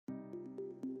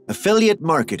Affiliate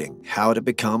marketing, how to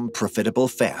become profitable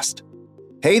fast.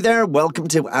 Hey there, welcome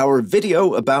to our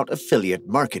video about affiliate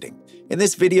marketing. In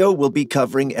this video, we'll be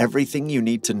covering everything you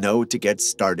need to know to get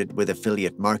started with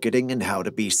affiliate marketing and how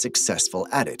to be successful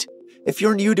at it. If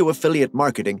you're new to affiliate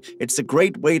marketing, it's a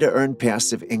great way to earn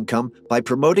passive income by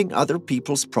promoting other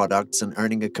people's products and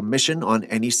earning a commission on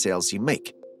any sales you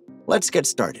make. Let's get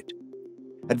started.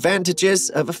 Advantages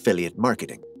of affiliate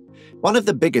marketing. One of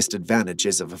the biggest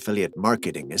advantages of affiliate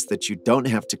marketing is that you don't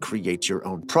have to create your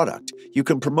own product. You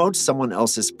can promote someone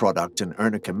else's product and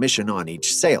earn a commission on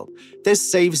each sale. This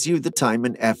saves you the time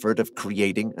and effort of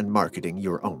creating and marketing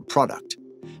your own product.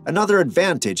 Another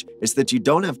advantage is that you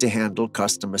don't have to handle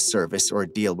customer service or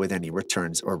deal with any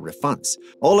returns or refunds.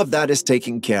 All of that is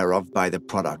taken care of by the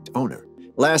product owner.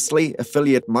 Lastly,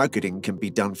 affiliate marketing can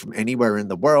be done from anywhere in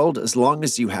the world as long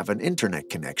as you have an internet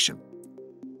connection.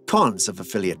 Cons of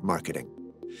affiliate marketing.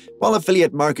 While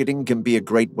affiliate marketing can be a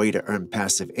great way to earn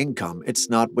passive income, it's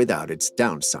not without its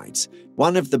downsides.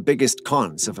 One of the biggest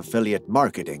cons of affiliate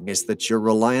marketing is that you're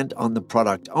reliant on the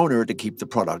product owner to keep the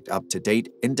product up to date,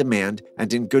 in demand,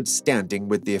 and in good standing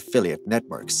with the affiliate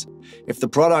networks. If the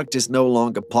product is no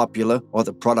longer popular or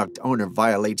the product owner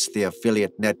violates the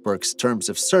affiliate network's terms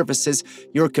of services,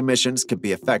 your commissions could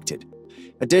be affected.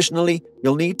 Additionally,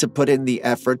 you'll need to put in the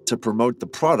effort to promote the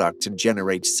product and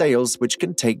generate sales, which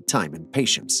can take time and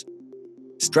patience.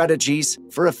 Strategies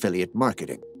for affiliate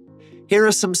marketing. Here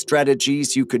are some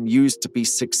strategies you can use to be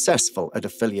successful at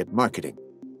affiliate marketing.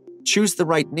 Choose the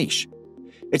right niche.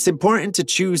 It's important to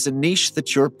choose a niche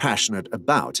that you're passionate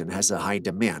about and has a high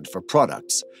demand for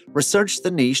products. Research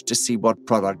the niche to see what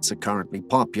products are currently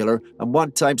popular and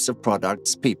what types of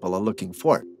products people are looking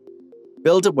for.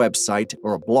 Build a website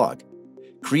or a blog.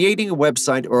 Creating a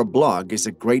website or a blog is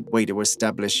a great way to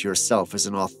establish yourself as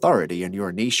an authority in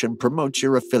your niche and promote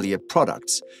your affiliate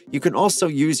products. You can also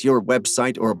use your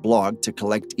website or blog to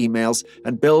collect emails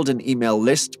and build an email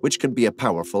list, which can be a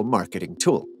powerful marketing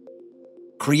tool.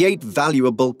 Create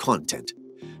valuable content.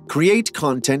 Create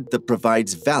content that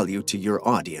provides value to your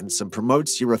audience and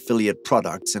promotes your affiliate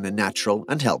products in a natural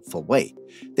and helpful way.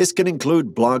 This can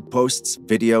include blog posts,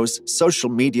 videos, social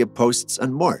media posts,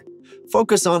 and more.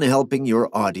 Focus on helping your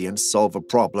audience solve a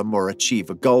problem or achieve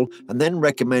a goal, and then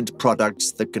recommend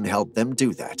products that can help them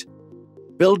do that.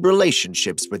 Build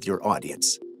relationships with your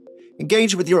audience.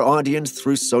 Engage with your audience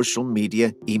through social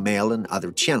media, email, and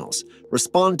other channels.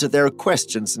 Respond to their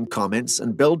questions and comments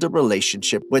and build a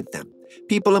relationship with them.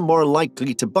 People are more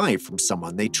likely to buy from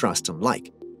someone they trust and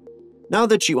like. Now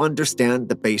that you understand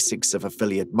the basics of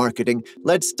affiliate marketing,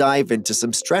 let's dive into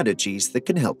some strategies that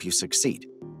can help you succeed.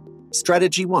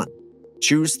 Strategy 1.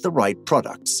 Choose the right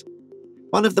products.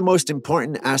 One of the most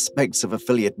important aspects of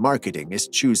affiliate marketing is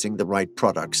choosing the right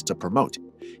products to promote.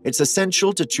 It's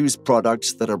essential to choose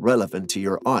products that are relevant to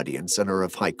your audience and are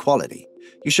of high quality.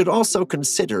 You should also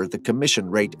consider the commission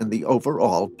rate and the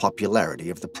overall popularity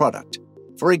of the product.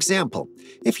 For example,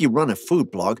 if you run a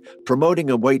food blog, promoting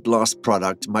a weight loss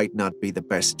product might not be the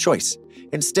best choice.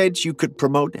 Instead, you could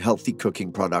promote healthy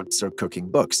cooking products or cooking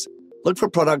books. Look for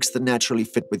products that naturally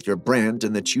fit with your brand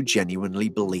and that you genuinely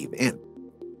believe in.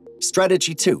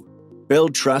 Strategy 2.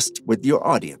 Build trust with your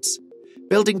audience.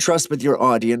 Building trust with your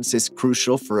audience is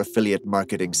crucial for affiliate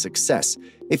marketing success.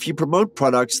 If you promote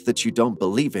products that you don't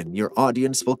believe in, your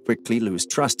audience will quickly lose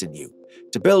trust in you.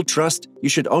 To build trust, you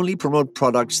should only promote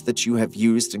products that you have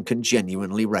used and can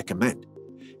genuinely recommend.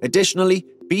 Additionally,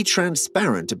 be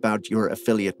transparent about your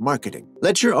affiliate marketing.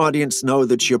 Let your audience know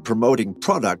that you're promoting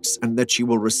products and that you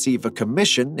will receive a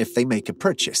commission if they make a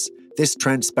purchase. This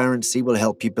transparency will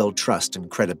help you build trust and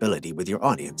credibility with your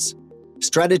audience.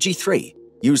 Strategy 3.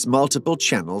 Use multiple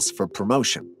channels for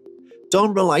promotion.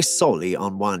 Don't rely solely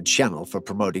on one channel for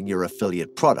promoting your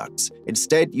affiliate products.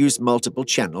 Instead, use multiple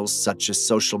channels such as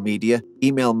social media,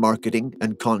 email marketing,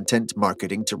 and content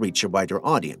marketing to reach a wider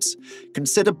audience.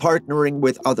 Consider partnering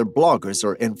with other bloggers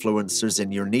or influencers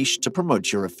in your niche to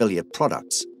promote your affiliate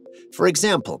products. For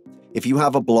example, if you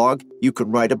have a blog, you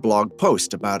can write a blog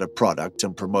post about a product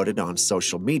and promote it on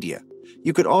social media.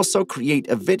 You could also create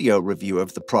a video review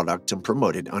of the product and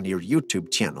promote it on your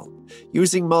YouTube channel.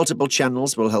 Using multiple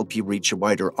channels will help you reach a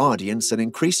wider audience and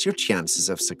increase your chances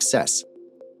of success.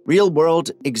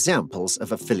 Real-world examples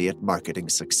of affiliate marketing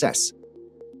success.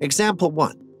 Example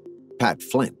 1. Pat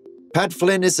Flynn. Pat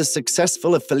Flynn is a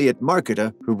successful affiliate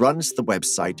marketer who runs the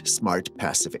website Smart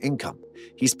Passive Income.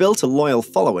 He's built a loyal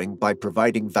following by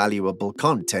providing valuable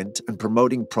content and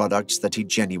promoting products that he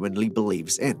genuinely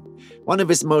believes in. One of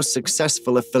his most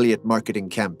successful affiliate marketing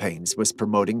campaigns was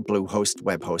promoting Bluehost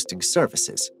web hosting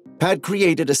services. Pat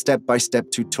created a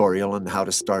step-by-step tutorial on how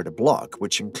to start a blog,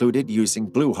 which included using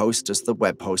Bluehost as the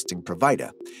web hosting provider.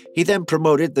 He then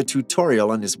promoted the tutorial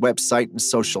on his website and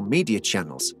social media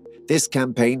channels. This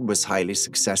campaign was highly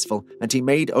successful, and he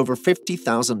made over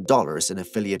 $50,000 in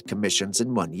affiliate commissions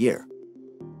in 1 year.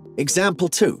 Example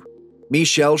 2.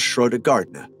 Michelle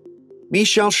Schroeder-Gardner.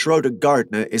 Michelle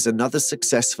Schroeder-Gardner is another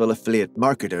successful affiliate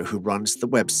marketer who runs the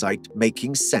website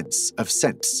Making Sense of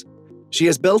Sense. She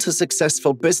has built a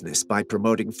successful business by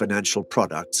promoting financial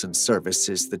products and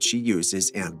services that she uses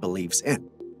and believes in.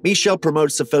 Michelle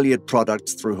promotes affiliate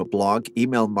products through her blog,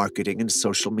 email marketing, and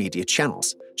social media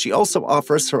channels. She also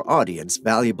offers her audience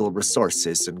valuable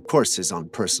resources and courses on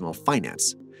personal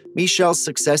finance. Michelle's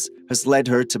success has led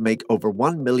her to make over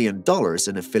 $1 million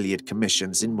in affiliate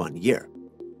commissions in 1 year.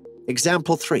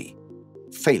 Example 3.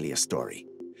 Failure story.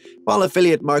 While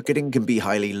affiliate marketing can be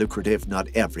highly lucrative, not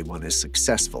everyone is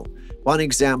successful. One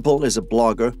example is a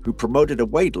blogger who promoted a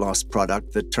weight loss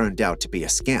product that turned out to be a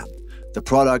scam. The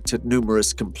product had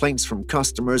numerous complaints from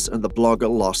customers, and the blogger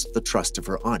lost the trust of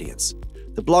her audience.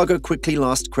 The blogger quickly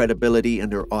lost credibility,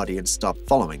 and her audience stopped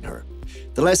following her.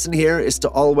 The lesson here is to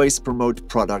always promote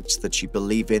products that you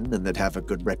believe in and that have a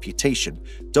good reputation.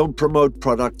 Don't promote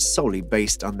products solely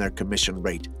based on their commission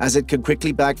rate, as it can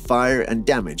quickly backfire and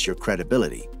damage your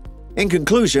credibility. In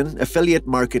conclusion, affiliate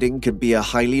marketing can be a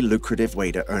highly lucrative way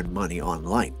to earn money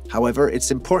online. However,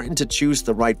 it's important to choose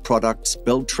the right products,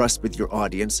 build trust with your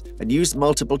audience, and use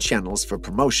multiple channels for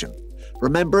promotion.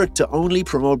 Remember to only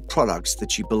promote products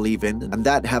that you believe in and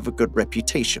that have a good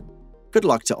reputation. Good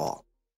luck to all.